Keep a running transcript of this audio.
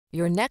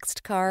Your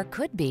next car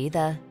could be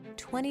the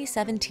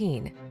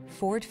 2017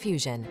 Ford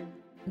Fusion.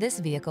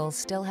 This vehicle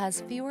still has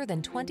fewer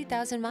than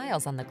 20,000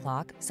 miles on the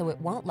clock, so it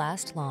won't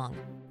last long.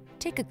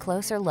 Take a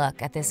closer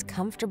look at this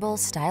comfortable,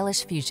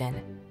 stylish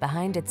Fusion.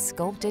 Behind its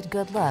sculpted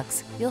good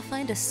looks, you'll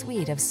find a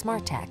suite of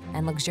smart tech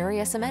and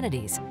luxurious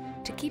amenities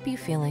to keep you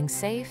feeling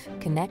safe,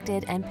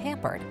 connected, and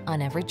pampered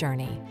on every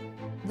journey.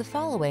 The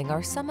following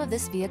are some of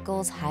this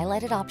vehicle's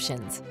highlighted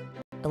options: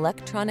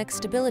 electronic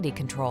stability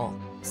control,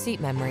 seat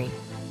memory,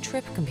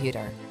 trip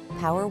computer,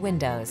 power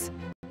windows,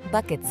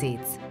 bucket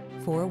seats,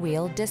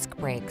 four-wheel disc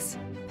brakes,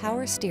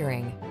 power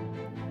steering.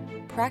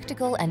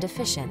 Practical and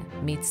efficient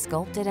meets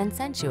sculpted and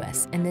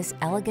sensuous in this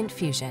elegant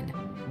Fusion.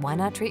 Why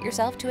not treat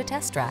yourself to a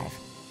test drive?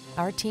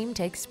 Our team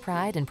takes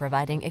pride in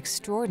providing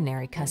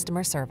extraordinary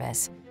customer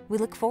service. We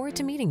look forward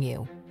to meeting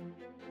you.